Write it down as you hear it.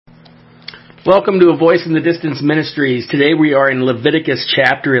Welcome to A Voice in the Distance Ministries. Today we are in Leviticus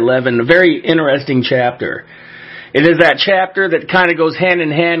chapter 11, a very interesting chapter. It is that chapter that kind of goes hand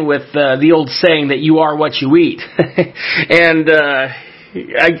in hand with the old saying that you are what you eat. And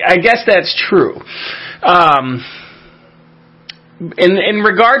I guess that's true. In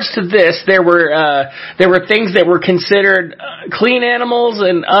regards to this, there were things that were considered clean animals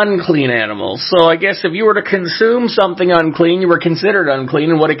and unclean animals. So I guess if you were to consume something unclean, you were considered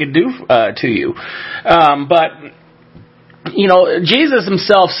unclean and what it could do to you. But you know, Jesus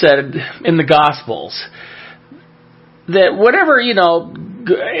himself said in the Gospels that whatever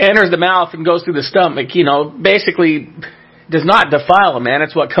enters the mouth and goes through the stomach, basically does not defile a man.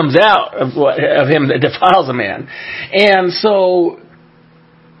 It's what comes out of him that defiles a man. And so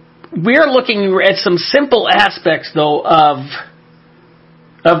we're looking at some simple aspects, though, of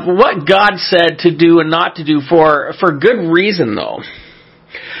what God said to do and not to do for good reason, though.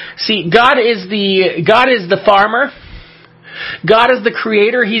 See, God is the farmer. God is the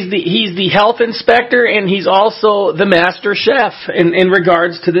creator. He's the health inspector, and He's also the master chef in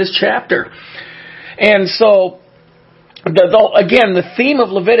regards to this chapter. And so, again, the theme of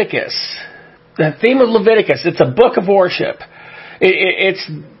Leviticus, it's a book of worship.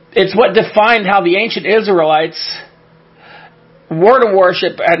 It's what defined how the ancient Israelites were to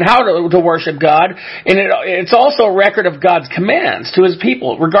worship and how to worship God. And it's also a record of God's commands to His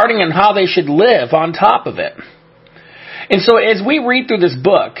people regarding and how they should live on top of it. And so as we read through this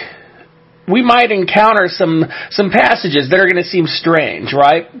book, we might encounter some passages that are going to seem strange,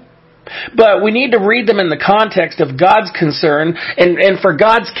 right? But we need to read them in the context of God's concern and for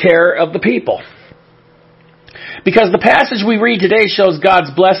God's care of the people. Because the passage we read today shows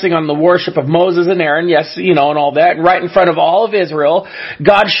God's blessing on the worship of Moses and Aaron, yes, and all that, right in front of all of Israel.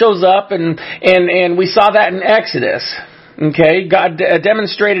 God shows up, and we saw that in Exodus. Okay, God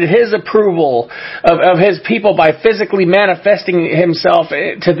demonstrated His approval of His people by physically manifesting Himself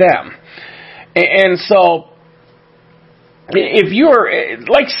to them. And so, if you're,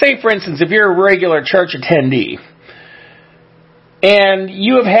 like, say for instance, if you're a regular church attendee, and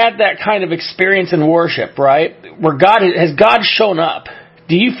you have had that kind of experience in worship, right, where has God shown up?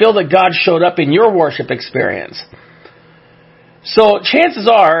 Do you feel that God showed up in your worship experience? So chances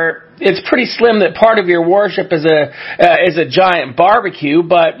are, it's pretty slim that part of your worship is a giant barbecue,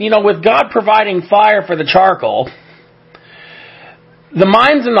 but, with God providing fire for the charcoal, the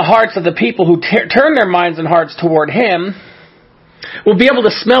minds and the hearts of the people who turn their minds and hearts toward Him will be able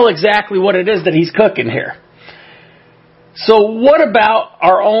to smell exactly what it is that He's cooking here. So what about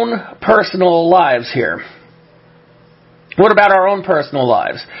our own personal lives here? What about our own personal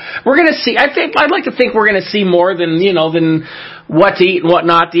lives? We're going to see, I'd like to think we're going to see more than what to eat and what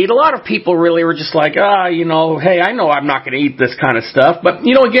not to eat. A lot of people really were just like, hey, I know I'm not going to eat this kind of stuff. But,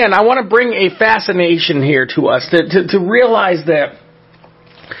 again, I want to bring a fascination here to us to realize that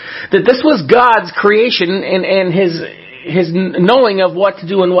this was God's creation and His knowing of what to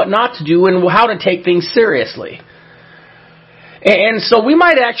do and what not to do and how to take things seriously. And so we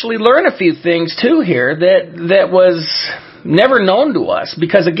might actually learn a few things too here that was never known to us.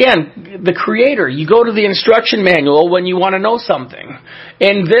 Because again, the Creator, you go to the instruction manual when you want to know something.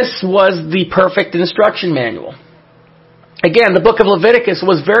 And this was the perfect instruction manual. Again, the book of Leviticus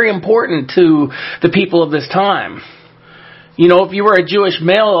was very important to the people of this time. If you were a Jewish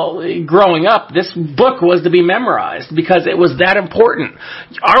male growing up, this book was to be memorized because it was that important.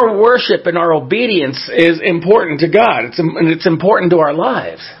 Our worship and our obedience is important to God. It's important to our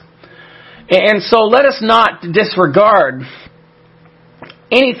lives. And so let us not disregard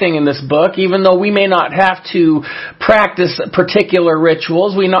anything in this book, even though we may not have to practice particular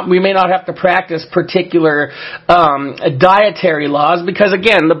rituals. We may not have to practice particular dietary laws because,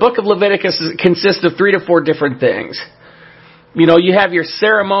 again, the book of Leviticus consists of 3 to 4 different things. You have your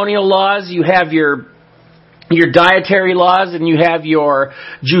ceremonial laws, you have your dietary laws, and you have your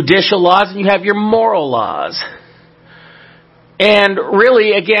judicial laws, and you have your moral laws. And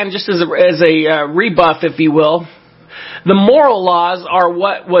really, again, just as a rebuff, if you will, the moral laws are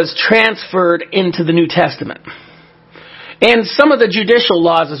what was transferred into the New Testament. And some of the judicial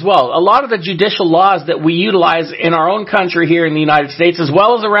laws as well. A lot of the judicial laws that we utilize in our own country here in the United States, as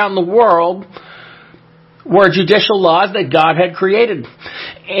well as around the world, were judicial laws that God had created.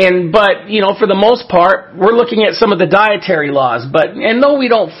 But for the most part, we're looking at some of the dietary laws. And though we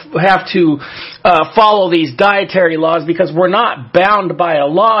don't have to follow these dietary laws because we're not bound by a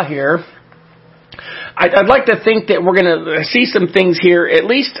law here, I'd like to think that we're going to see some things here, at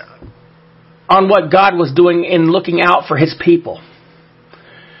least on what God was doing in looking out for His people.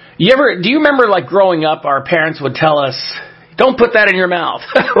 Do you remember, like, growing up, our parents would tell us, Don't put that in your mouth,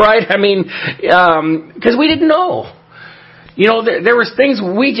 right? I mean, because we didn't know. There was things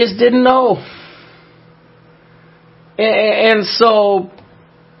we just didn't know. And so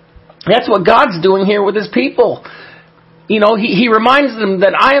that's what God's doing here with His people. He reminds them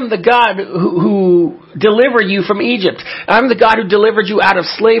that I am the God who delivered you from Egypt. I'm the God who delivered you out of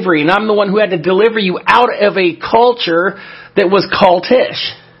slavery, and I'm the one who had to deliver you out of a culture that was cultish.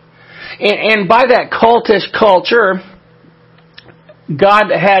 And by that cultish culture, God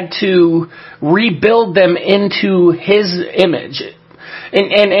had to rebuild them into His image.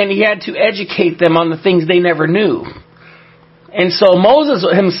 And He had to educate them on the things they never knew. And so Moses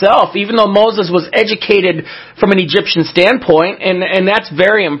himself, even though Moses was educated from an Egyptian standpoint, and that's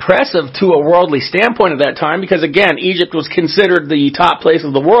very impressive to a worldly standpoint at that time, because again, Egypt was considered the top place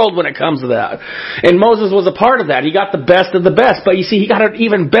of the world when it comes to that. And Moses was a part of that. He got the best of the best. But you see, he got an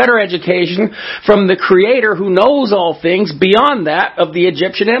even better education from the Creator who knows all things beyond that of the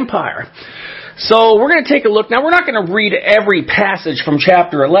Egyptian Empire. So we're going to take a look. Now, we're not going to read every passage from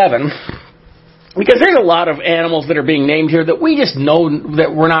chapter 11, because there's a lot of animals that are being named here that we just know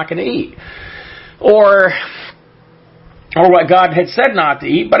that we're not going to eat. Or what God had said not to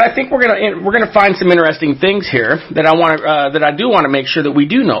eat. But I think we're going to find some interesting things here that I do want to make sure that we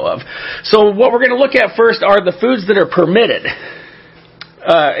do know of. So what we're going to look at first are the foods that are permitted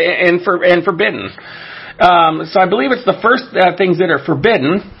and forbidden. So I believe it's the first things that are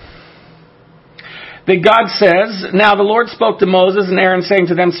forbidden. That God says, "Now the Lord spoke to Moses and Aaron,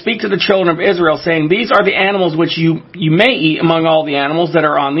 saying to them, Speak to the children of Israel, saying, These are the animals which you may eat among all the animals that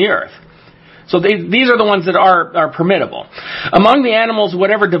are on the earth." So these are the ones that are permittable. "Among the animals,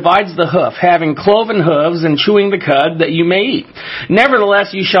 whatever divides the hoof, having cloven hooves and chewing the cud, that you may eat.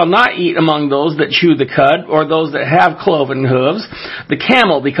 Nevertheless, you shall not eat among those that chew the cud, or those that have cloven hooves. The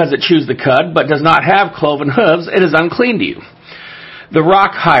camel, because it chews the cud, but does not have cloven hooves, it is unclean to you. The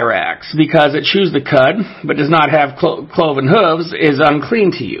rock hyrax, because it chews the cud, but does not have cloven hooves, is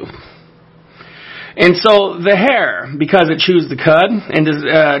unclean to you. And so the hare, because it chews the cud, and does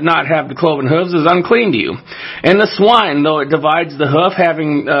not have the cloven hooves, is unclean to you. And the swine, though it divides the hoof,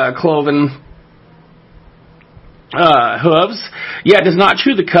 having cloven hooves, yet does not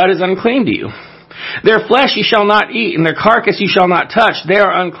chew the cud, is unclean to you. Their flesh you shall not eat, and their carcass you shall not touch, they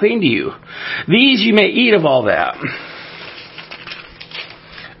are unclean to you. These you may eat of all that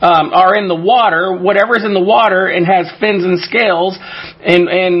are in the water, whatever is in the water and has fins and scales,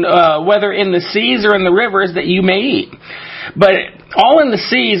 and whether in the seas or in the rivers, that you may eat. But all in the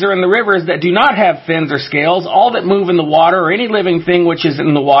seas or in the rivers that do not have fins or scales, all that move in the water, or any living thing which is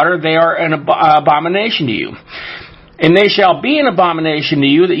in the water, they are an abomination to you. And they shall be an abomination to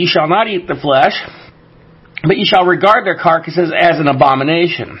you, that you shall not eat the flesh, but you shall regard their carcasses as an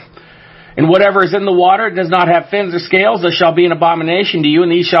abomination. And whatever is in the water does not have fins or scales, there shall be an abomination to you,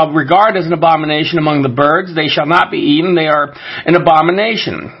 and these shall regard as an abomination among the birds. They shall not be eaten, they are an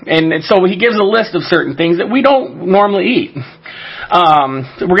abomination. And so he gives a list of certain things that we don't normally eat.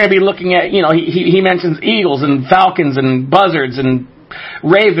 We're going to be looking at, he mentions eagles and falcons and buzzards and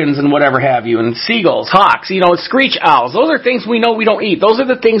ravens and whatever have you, and seagulls, hawks, screech owls. Those are things we know we don't eat. Those are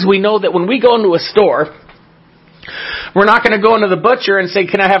the things we know that when we go into a store, we're not going to go into the butcher and say,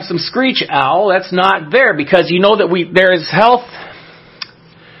 "Can I have some screech owl?" That's not there, because that there is health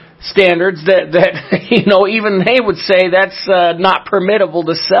standards that even they would say that's not permittable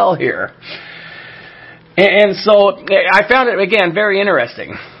to sell here. And so I found it, again, very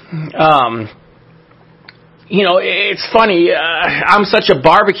interesting. It's funny. I'm such a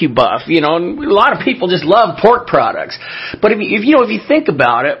barbecue buff, and a lot of people just love pork products. But if you think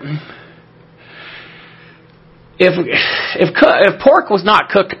about it, if pork was not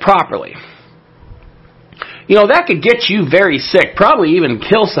cooked properly, that could get you very sick, probably even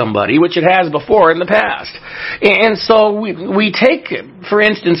kill somebody, which it has before in the past. And so we take, for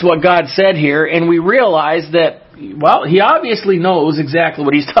instance, what God said here, and we realize that, well, He obviously knows exactly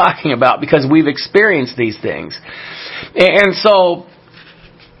what He's talking about, because we've experienced these things. And so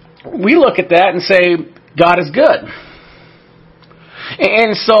we look at that and say, God is good.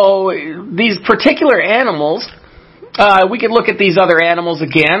 And so these particular animals, we could look at these other animals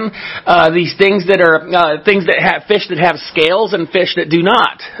again. These things that are things that have fish that have scales and fish that do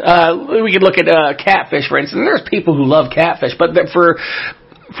not. We could look at catfish, for instance. There's people who love catfish, but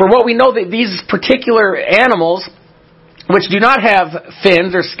for what we know, that these particular animals, which do not have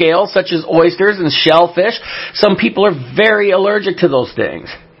fins or scales, such as oysters and shellfish, some people are very allergic to those things.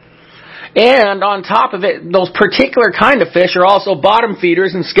 And on top of it, those particular kind of fish are also bottom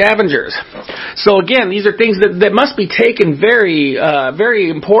feeders and scavengers. So again, these are things that must be taken very, very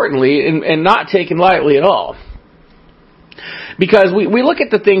importantly and not taken lightly at all. Because we look at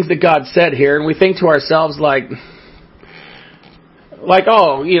the things that God said here, and we think to ourselves like,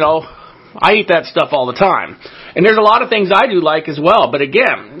 oh, I eat that stuff all the time. And there's a lot of things I do like as well. But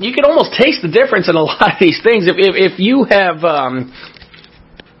again, you can almost taste the difference in a lot of these things. If you have,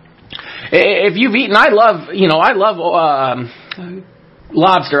 if you've eaten, I love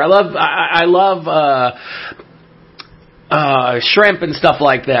lobster. I love shrimp and stuff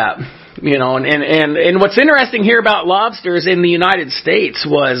like that. And what's interesting here about lobsters in the United States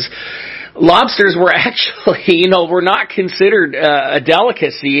was lobsters were actually, were not considered a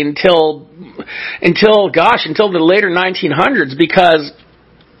delicacy until the later 1900s, because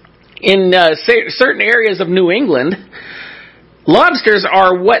in certain areas of New England, lobsters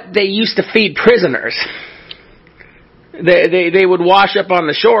are what they used to feed prisoners. They would wash up on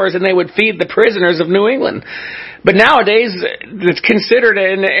the shores and they would feed the prisoners of New England. But nowadays, it's considered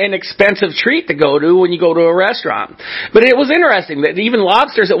an expensive treat to go to when you go to a restaurant. But it was interesting that even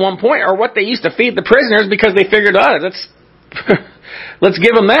lobsters at one point are what they used to feed the prisoners, because they figured, let's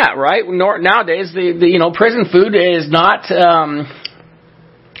give them that, right? Nowadays, the prison food is not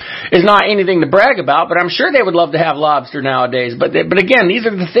anything to brag about, but I'm sure they would love to have lobster nowadays. But again, these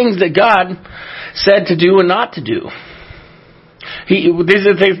are the things that God said to do and not to do. These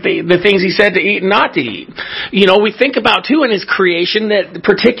are the things He said to eat and not to eat. We think about too in His creation that the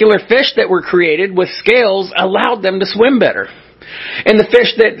particular fish that were created with scales allowed them to swim better. And the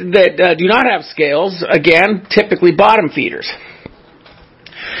fish that do not have scales, again, typically bottom feeders.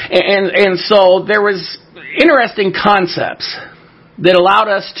 And so there was interesting concepts that allowed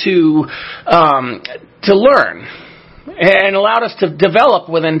us to learn and allowed us to develop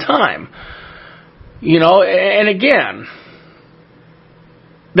within time. And again,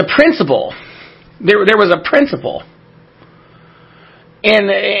 the principle, there was a principle.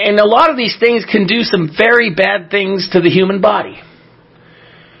 And a lot of these things can do some very bad things to the human body.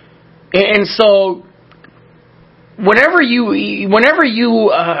 And so, whenever you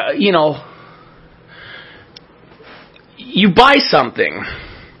buy something,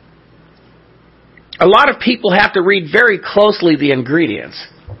 a lot of people have to read very closely the ingredients.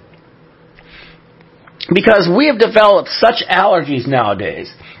 Because we have developed such allergies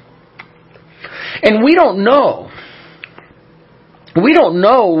nowadays. And we don't know. We don't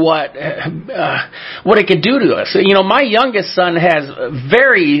know what it could do to us. My youngest son has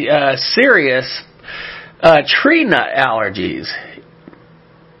very serious tree nut allergies.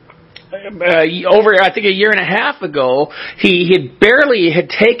 Over, I think, a year and a half ago, he had barely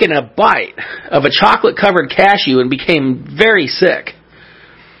taken a bite of a chocolate-covered cashew and became very sick.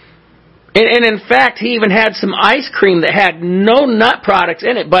 And in fact, he even had some ice cream that had no nut products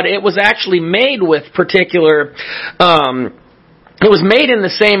in it, but it was actually made with particular, it was made in the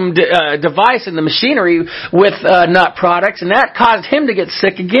same device and the machinery with nut products, and that caused him to get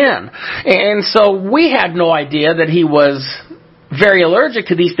sick again. And so we had no idea that he was very allergic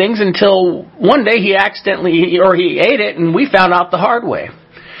to these things until one day he ate it, and we found out the hard way.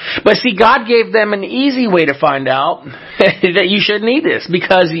 But see, God gave them an easy way to find out that you shouldn't eat this,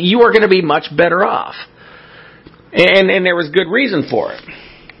 because you are going to be much better off. And there was good reason for it.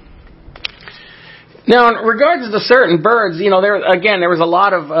 Now, in regards to certain birds, there was a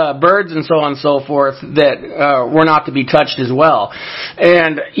lot of birds and so on and so forth that were not to be touched as well.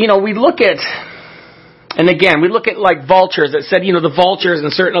 And, we look at like vultures that said, the vultures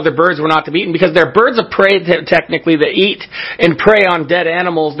and certain other birds were not to be eaten because they're birds of prey technically that eat and prey on dead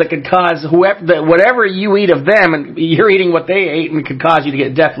animals that could cause whatever you eat of them, and you're eating what they ate, and it could cause you to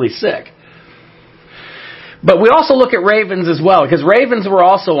get deathly sick. But we also look at ravens as well, because ravens were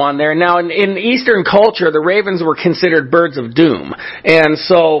also on there. Now, in Eastern culture, the ravens were considered birds of doom. And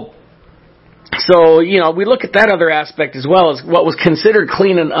so, we look at that other aspect as well as what was considered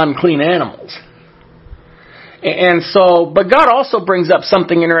clean and unclean animals. And so, but God also brings up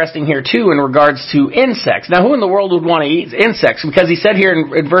something interesting here too in regards to insects. Now, who in the world would want to eat insects? Because He said here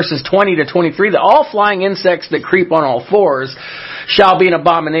in verses 20 to 23 that all flying insects that creep on all fours shall be an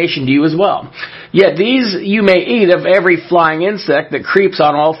abomination to you as well. Yet these you may eat of every flying insect that creeps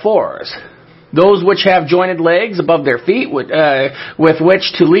on all fours. Those which have jointed legs above their feet with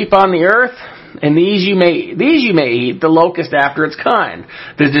which to leap on the earth. And these you may eat, the locust after its kind,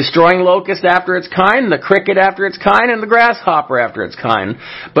 the destroying locust after its kind, the cricket after its kind, and the grasshopper after its kind.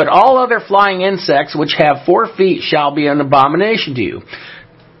 But all other flying insects which have 4 feet shall be an abomination to you.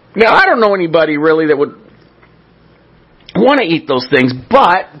 Now, I don't know anybody really that would want to eat those things,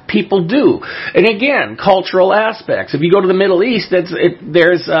 but people do. And again, cultural aspects. If you go to the Middle East,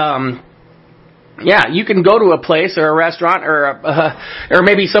 you can go to a place or a restaurant or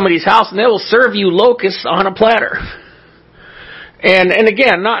maybe somebody's house, and they will serve you locusts on a platter. And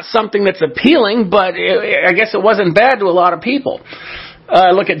again, not something that's appealing, but I guess it wasn't bad to a lot of people.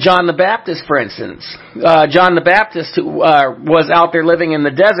 Look at John the Baptist, for instance. John the Baptist was out there living in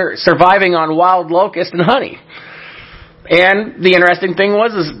the desert, surviving on wild locusts and honey. And the interesting thing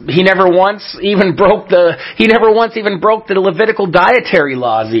is he never once even broke the Levitical dietary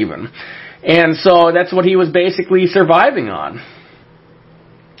laws even. And so that's what he was basically surviving on.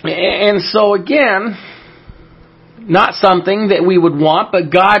 And so again, not something that we would want,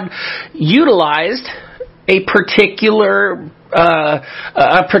 but God utilized a particular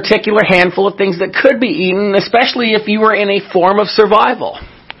handful of things that could be eaten, especially if you were in a form of survival.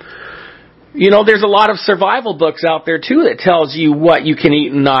 There's a lot of survival books out there too that tells you what you can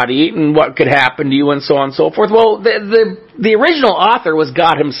eat and not eat and what could happen to you and so on and so forth. Well, the original author was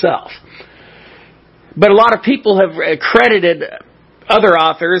God himself. But a lot of people have credited other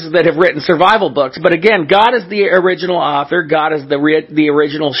authors that have written survival books. But again, God is the original author. God is the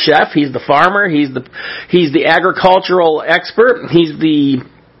original chef. He's the farmer. He's the agricultural expert. He's the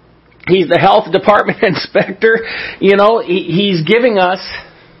health department inspector. He's giving us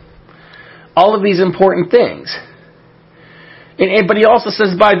all of these important things. But he also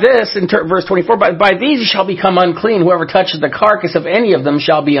says, by this, in verse 24, by these you shall become unclean. Whoever touches the carcass of any of them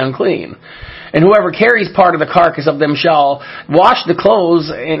shall be unclean. And whoever carries part of the carcass of them shall wash the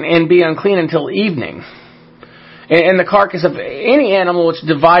clothes and be unclean until evening. And the carcass of any animal which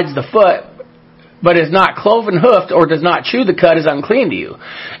divides the foot, but is not cloven hoofed or does not chew the cud, is unclean to you.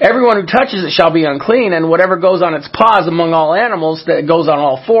 Everyone who touches it shall be unclean, and whatever goes on its paws among all animals that goes on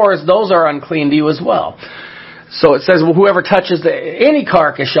all fours, those are unclean to you as well. So it says, well, whoever touches any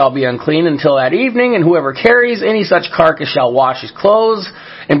carcass shall be unclean until that evening, and whoever carries any such carcass shall wash his clothes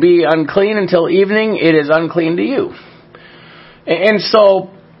and be unclean until evening. It is unclean to you. And so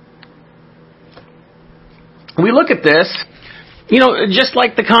we look at this, just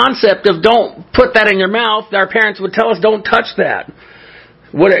like the concept of don't put that in your mouth. Our parents would tell us, don't touch that.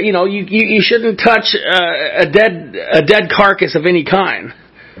 You shouldn't touch a dead carcass of any kind,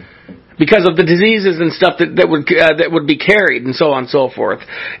 because of the diseases and stuff that would be carried and so on and so forth.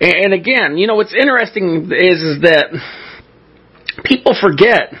 And again, what's interesting is that people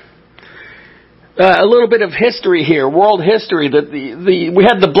forget a little bit of history here, world history. That we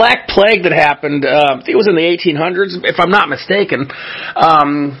had the Black Plague that happened. I think it was in the 1800s, if I'm not mistaken.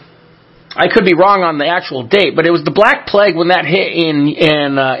 I could be wrong on the actual date, but it was the Black Plague when that hit in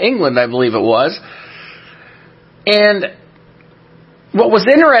England, I believe it was. And what was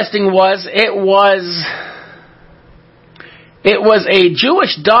interesting was it was a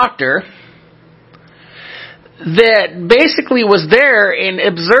Jewish doctor that basically was there and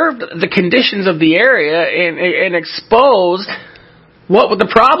observed the conditions of the area and exposed what the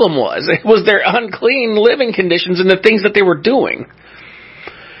problem was. It was their unclean living conditions and the things that they were doing.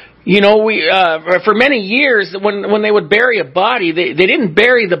 For many years, when they would bury a body, they didn't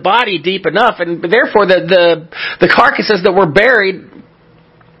bury the body deep enough, and therefore the carcasses that were buried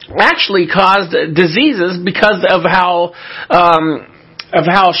actually caused diseases because of how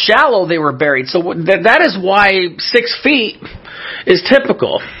shallow they were buried. So that is why 6 feet is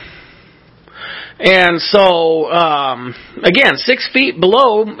typical. And so again, 6 feet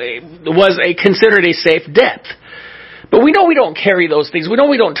below was considered a safe depth. But we know we don't carry those things. We know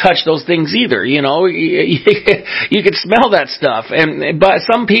we don't touch those things either. You could smell that stuff. But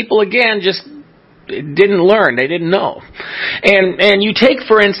some people, again, just didn't learn. They didn't know. And you take,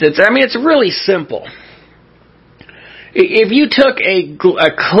 for instance, it's really simple. If you took a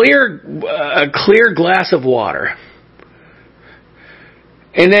clear glass of water,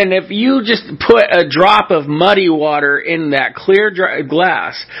 and then if you just put a drop of muddy water in that clear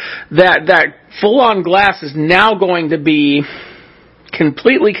glass, that full-on glass is now going to be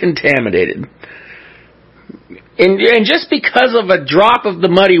completely contaminated. And just because of a drop of the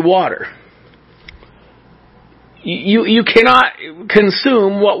muddy water, you cannot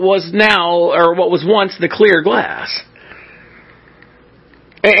consume what was once the clear glass.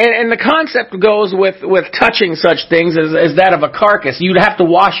 And the concept goes with touching such things as that of a carcass. You'd have to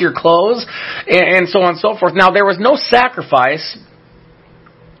wash your clothes and so on and so forth. Now, there was no sacrifice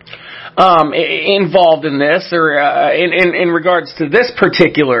involved in this, or in regards to this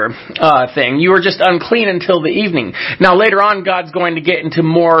particular thing. You were just unclean until the evening. Now, later on, God's going to get into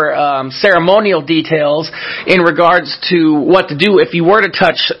more ceremonial details in regards to what to do if you were to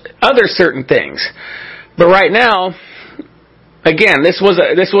touch other certain things. But right now, again, this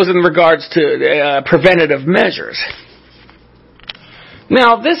was in regards to preventative measures.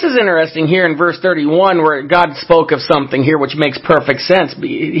 Now, this is interesting here in verse 31 where God spoke of something here which makes perfect sense.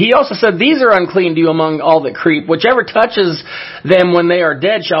 He also said, these are unclean to you among all that creep. Whichever touches them when they are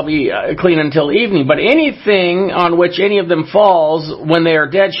dead shall be clean until evening. But anything on which any of them falls when they are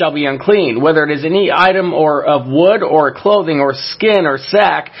dead shall be unclean, whether it is any item or of wood or clothing or skin or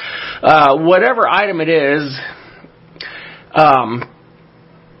sack, whatever item it is,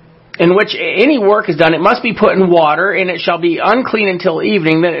 in which any work is done, it must be put in water, and it shall be unclean until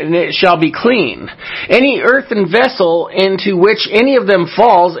evening, then it shall be clean. Any earthen vessel into which any of them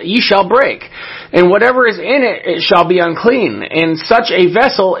falls, ye shall break, and whatever is in it, it shall be unclean. In such a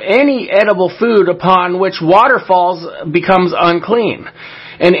vessel, any edible food upon which water falls becomes unclean.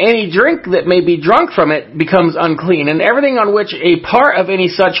 And any drink that may be drunk from it becomes unclean. And everything on which a part of any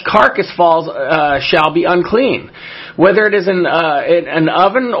such carcass falls shall be unclean. Whether it is in an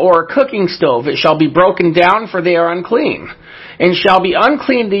oven or a cooking stove, it shall be broken down, for they are unclean, and shall be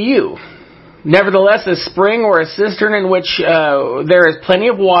unclean to you. Nevertheless, a spring or a cistern in which there is plenty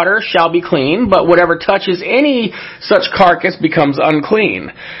of water shall be clean, but whatever touches any such carcass becomes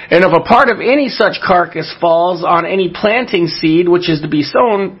unclean. And if a part of any such carcass falls on any planting seed which is to be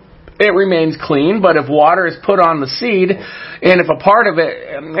sown, it remains clean, but if water is put on the seed, and if a part of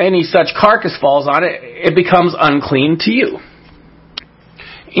it, any such carcass falls on it, it becomes unclean to you.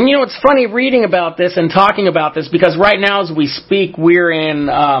 And it's funny reading about this and talking about this, because right now as we speak, we're in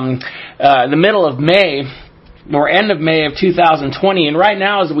the middle of May, or end of May of 2020, and right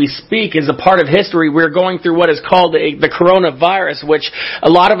now as we speak, as a part of history, we're going through what is called the coronavirus, which a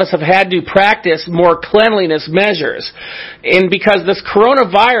lot of us have had to practice more cleanliness measures. And because this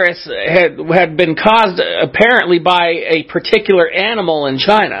coronavirus had been caused apparently by a particular animal in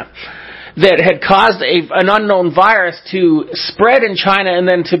China, that had caused an unknown virus to spread in China and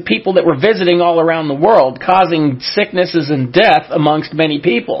then to people that were visiting all around the world, causing sicknesses and death amongst many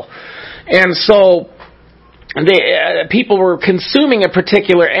people. And so people were consuming a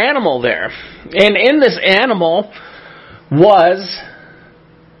particular animal there. And in this animal was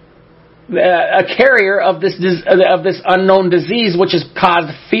a carrier of this unknown disease, which has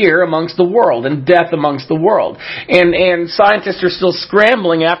caused fear amongst the world and death amongst the world. And scientists are still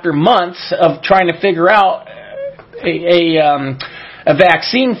scrambling after months of trying to figure out a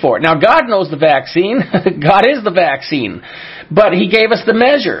vaccine for it. Now, God knows the vaccine. God is the vaccine. But He gave us the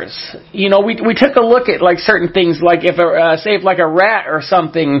measures. We took a look at certain things, like if a rat or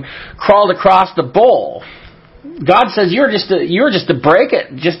something crawled across the bowl. God says you're just to break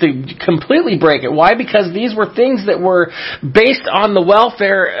it, just to completely break it. Why? Because these were things that were based on the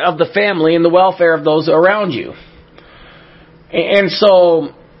welfare of the family and the welfare of those around you. And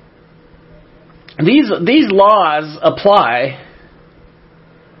so these laws apply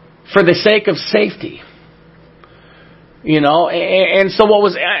for the sake of safety. And so what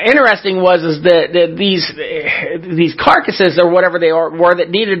was interesting is that these carcasses or whatever they were that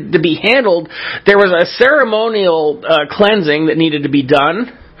needed to be handled, there was a ceremonial cleansing that needed to be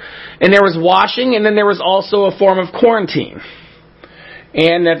done, and there was washing, and then there was also a form of quarantine.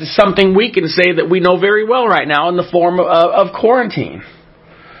 And that's something we can say that we know very well right now in the form of quarantine.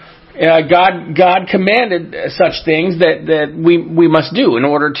 God commanded such things that we must do in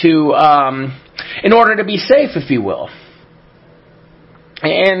order to be safe, if you will.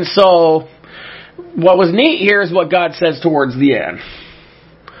 And so, what was neat here is what God says towards the end.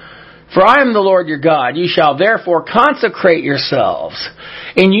 For I am the Lord your God. You shall therefore consecrate yourselves,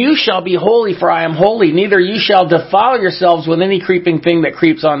 and you shall be holy, for I am holy. Neither you shall defile yourselves with any creeping thing that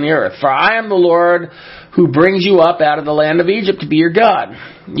creeps on the earth. For I am the Lord who brings you up out of the land of Egypt to be your God.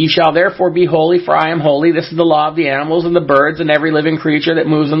 You shall therefore be holy, for I am holy. This is the law of the animals and the birds and every living creature that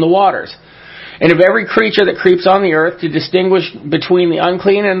moves in the waters, and of every creature that creeps on the earth, to distinguish between the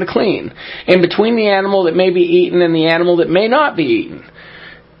unclean and the clean, and between the animal that may be eaten and the animal that may not be eaten.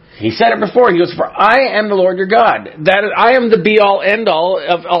 He said it before. He goes, for I am the Lord your God. I am the be-all, end-all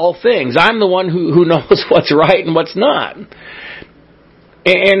of all things. I'm the one who knows what's right and what's not.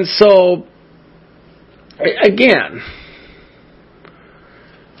 And so, again,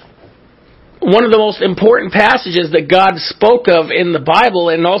 one of the most important passages that God spoke of in the Bible,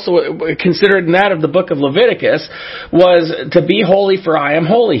 and also considered in that of the book of Leviticus, was to be holy, for I am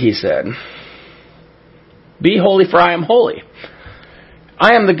holy, He said. Be holy, for I am holy.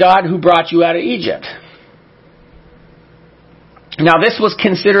 I am the God who brought you out of Egypt. Now, this was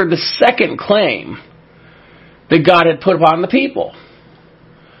considered the second claim that God had put upon the people,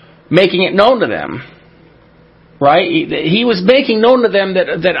 making it known to them. Right? He was making known to them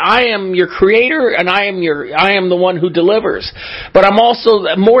that I am your creator and I am the one who delivers. But I'm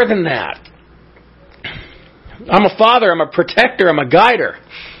also more than that. I'm a father, I'm a protector, I'm a guider.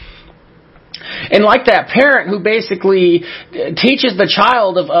 And like that parent who basically teaches the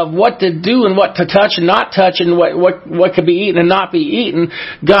child of what to do and what to touch and not touch and what could be eaten and not be eaten,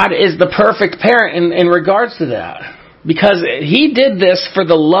 God is the perfect parent in regards to that. Because He did this for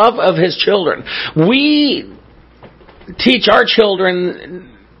the love of His children. We teach our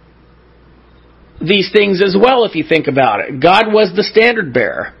children these things as well, if you think about it. God was the standard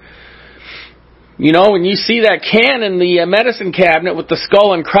bearer. You know, when you see that can in the medicine cabinet with the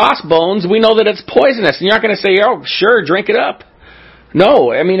skull and crossbones, we know that it's poisonous. And you're not going to say, oh, sure, drink it up.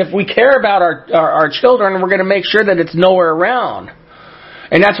 No, I mean, if we care about our children, we're going to make sure that it's nowhere around.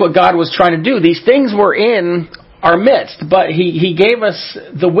 And that's what God was trying to do. These things were in our midst, but He gave us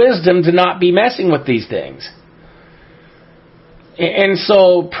the wisdom to not be messing with these things. And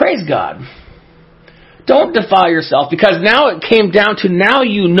so, praise God. Don't defile yourself, because now it came down to now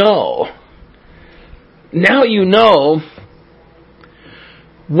you know. Now you know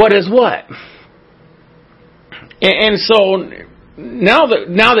what is what. And so now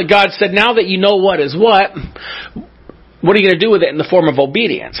that God said, now that you know what is what are you going to do with it in the form of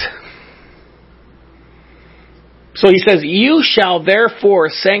obedience? So He says, you shall therefore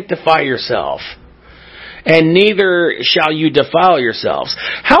sanctify yourself, and neither shall you defile yourselves.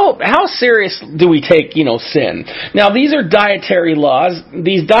 How serious do we take, sin? Now, these are dietary laws.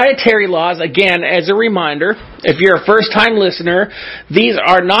 These dietary laws, again, as a reminder, if you're a first-time listener, these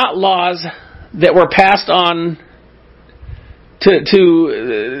are not laws that were passed on to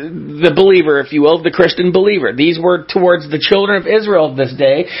the believer, if you will, the Christian believer. These were towards the children of Israel of this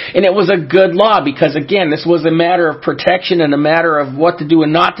day, and it was a good law because, again, this was a matter of protection and a matter of what to do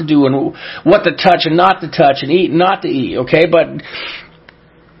and not to do and what to touch and not to touch and eat and not to eat, okay? But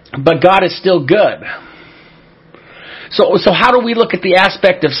God is still good. So how do we look at the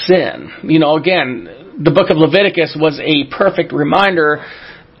aspect of sin? Again, the book of Leviticus was a perfect reminder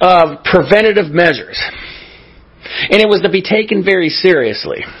of preventative measures. And it was to be taken very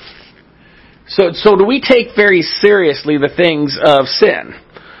seriously. So do we take very seriously the things of sin?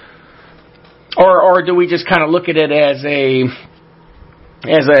 Or do we just kind of look at it as a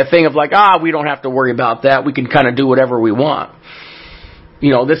thing of like, we don't have to worry about that. We can kind of do whatever we want.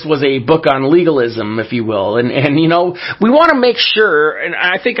 This was a book on legalism, if you will. And we want to make sure, and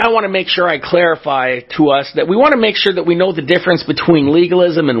I think I want to make sure I clarify to us that we want to make sure that we know the difference between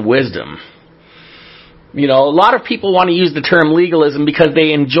legalism and wisdom. A lot of people want to use the term legalism because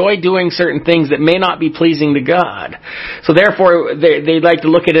they enjoy doing certain things that may not be pleasing to God. So therefore, they like to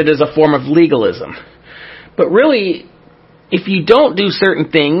look at it as a form of legalism. But really, if you don't do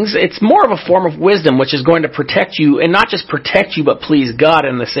certain things, it's more of a form of wisdom, which is going to protect you, and not just protect you, but please God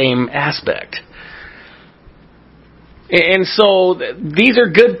in the same aspect. And so, these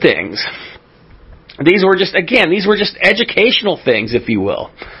are good things. These were just educational things, if you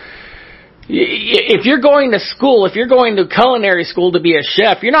will. If you're going to school, if you're going to culinary school to be a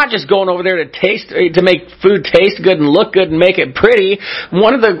chef, you're not just going over there to make food taste good and look good and make it pretty.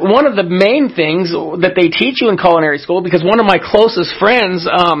 One of the main things that they teach you in culinary school, because one of my closest friends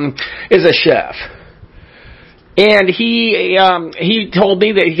is a chef, and he told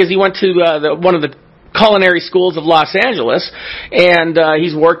me that because he went to one of the culinary schools of Los Angeles, and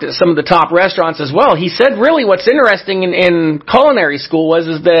he's worked at some of the top restaurants as well. He said really what's interesting in culinary school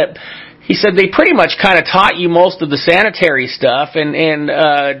is that he said they pretty much kind of taught you most of the sanitary stuff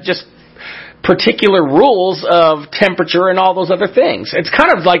and just particular rules of temperature and all those other things. It's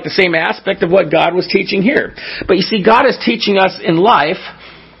kind of like the same aspect of what God was teaching here. But you see, God is teaching us in life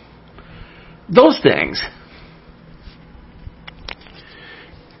those things.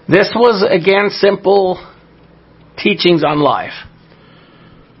 This was, again, simple teachings on life.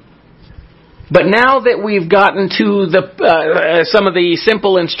 But now that we've gotten to some of the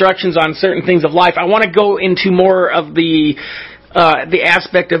simple instructions on certain things of life, I want to go into more of the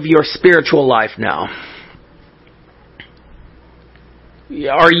aspect of your spiritual life now.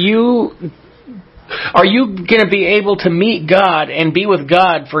 Are you going to be able to meet God and be with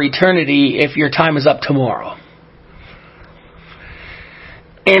God for eternity if your time is up tomorrow?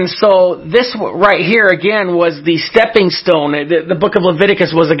 And so this right here, again, was the stepping stone. The book of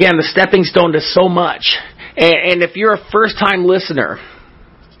Leviticus was, again, the stepping stone to so much. And if you're a first-time listener,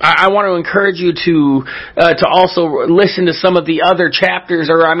 I want to encourage you to also listen to some of the other chapters,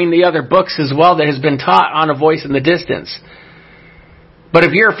 the other books as well that has been taught on A Voice in the Distance. But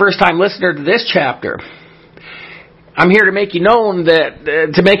if you're a first-time listener to this chapter, I'm here to make it known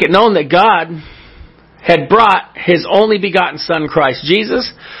that God had brought His only begotten Son, Christ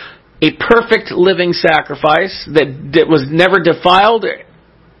Jesus, a perfect living sacrifice that was never defiled,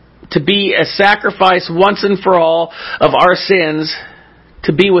 to be a sacrifice once and for all of our sins,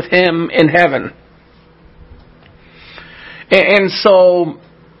 to be with Him in heaven. And so,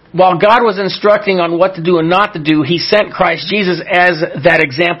 while God was instructing on what to do and not to do, He sent Christ Jesus as that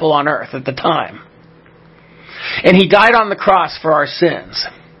example on earth at the time. And He died on the cross for our sins.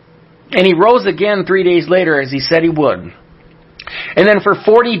 And He rose again 3 days later, as He said He would. And then for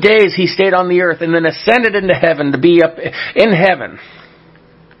 40 days He stayed on the earth and then ascended into heaven to be up in heaven,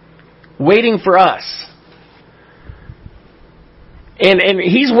 waiting for us. And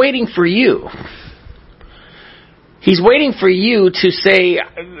He's waiting for you. He's waiting for you to say,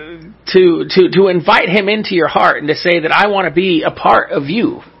 to invite Him into your heart and to say that I want to be a part of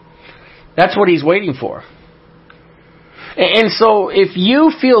you. That's what He's waiting for. And so if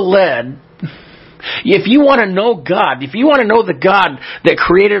you feel led, if you want to know God, if you want to know the God that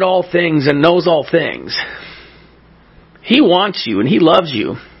created all things and knows all things, He wants you and He loves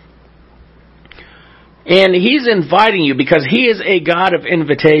you. And He's inviting you because He is a God of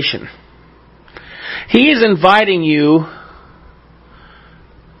invitation. He is inviting you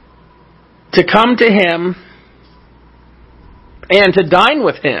to come to Him and to dine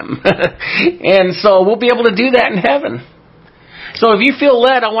with Him. And so we'll be able to do that in heaven. So if you feel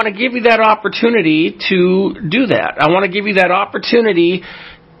led, I want to give you that opportunity to do that. I want to give you that opportunity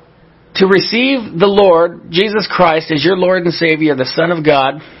to receive the Lord, Jesus Christ, as your Lord and Savior, the Son of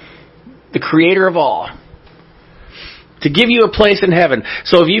God, the Creator of all, to give you a place in heaven.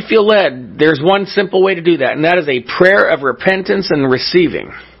 So if you feel led, there's one simple way to do that, and that is a prayer of repentance and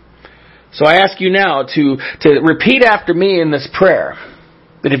receiving. So I ask you now to repeat after me in this prayer,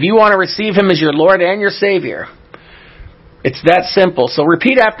 that if you want to receive Him as your Lord and your Savior, it's that simple. So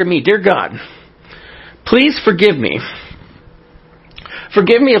repeat after me. Dear God, please forgive me.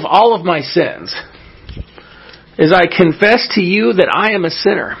 Forgive me of all of my sins, as I confess to you that I am a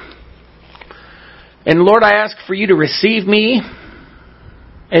sinner. And Lord, I ask for you to receive me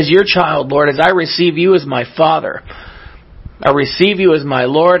as your child, Lord, as I receive you as my Father. I receive you as my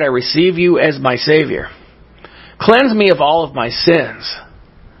Lord. I receive you as my Savior. Cleanse me of all of my sins.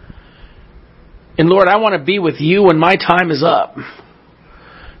 And Lord, I want to be with you when my time is up.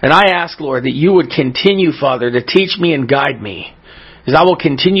 And I ask, Lord, that you would continue, Father, to teach me and guide me, as I will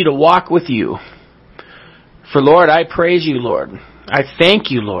continue to walk with you. For Lord, I praise you, Lord. I thank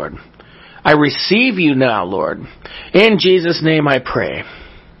you, Lord. I receive you now, Lord. In Jesus' name I pray.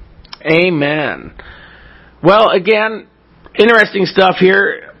 Amen. Well, again, interesting stuff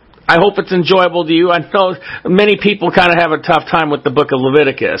here. I hope it's enjoyable to you. I know many people kind of have a tough time with the book of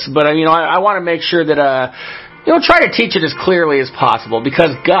Leviticus, but I want to make sure that try to teach it as clearly as possible,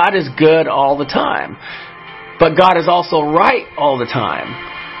 because God is good all the time, but God is also right all the time.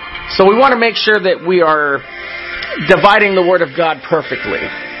 So we want to make sure that we are dividing the Word of God perfectly,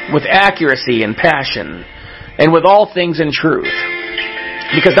 with accuracy and passion, and with all things in truth,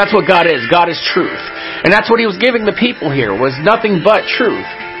 because that's what God is. God is truth, and that's what He was giving the people here, was nothing but truth.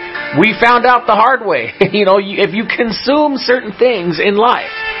 We found out the hard way. If you consume certain things in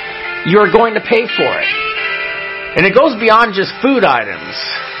life, you're going to pay for it. And it goes beyond just food items.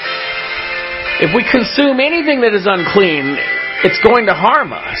 If we consume anything that is unclean, it's going to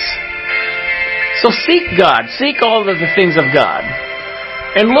harm us. So seek God. Seek all of the things of God.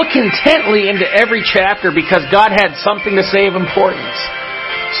 And look intently into every chapter, because God had something to say of importance.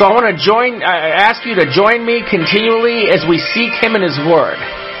 So I want to ask you to join me continually as we seek Him in His Word.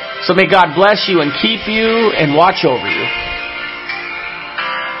 So may God bless you and keep you and watch over you.